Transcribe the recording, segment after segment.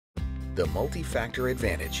The multi-factor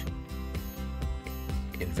advantage.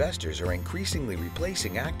 Investors are increasingly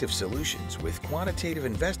replacing active solutions with quantitative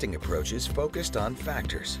investing approaches focused on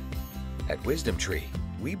factors. At WisdomTree,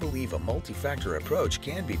 we believe a multi-factor approach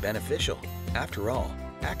can be beneficial. After all,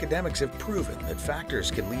 academics have proven that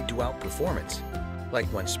factors can lead to outperformance, like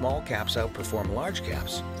when small caps outperform large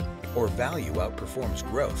caps, or value outperforms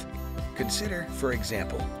growth. Consider, for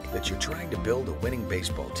example, that you're trying to build a winning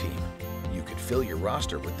baseball team. You could fill your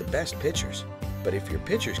roster with the best pitchers, but if your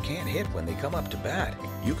pitchers can't hit when they come up to bat,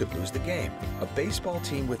 you could lose the game. A baseball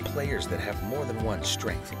team with players that have more than one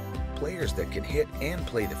strength, players that can hit and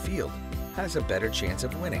play the field, has a better chance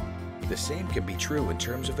of winning. The same can be true in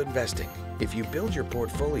terms of investing. If you build your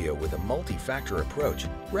portfolio with a multi-factor approach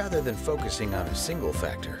rather than focusing on a single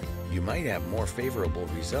factor, you might have more favorable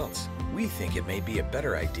results. We think it may be a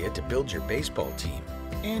better idea to build your baseball team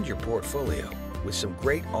and your portfolio with some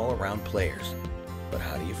great all-around players. But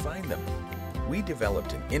how do you find them? We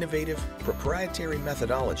developed an innovative, proprietary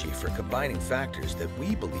methodology for combining factors that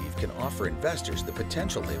we believe can offer investors the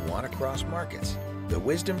potential they want across markets. The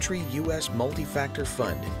WisdomTree US Multifactor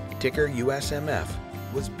Fund, ticker USMF,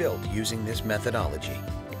 was built using this methodology.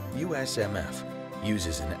 USMF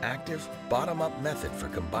uses an active, bottom-up method for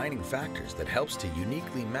combining factors that helps to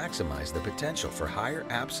uniquely maximize the potential for higher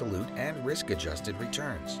absolute and risk-adjusted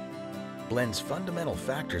returns. Blends fundamental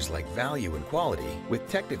factors like value and quality with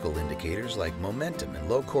technical indicators like momentum and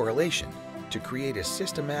low correlation to create a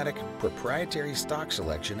systematic, proprietary stock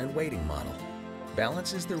selection and weighting model.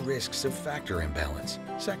 Balances the risks of factor imbalance,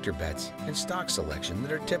 sector bets, and stock selection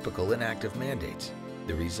that are typical in active mandates.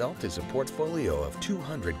 The result is a portfolio of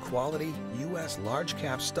 200 quality U.S.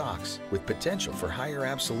 large-cap stocks with potential for higher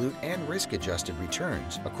absolute and risk-adjusted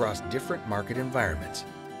returns across different market environments.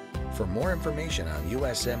 For more information on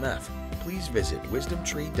USMF, please visit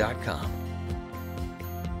WisdomTree.com.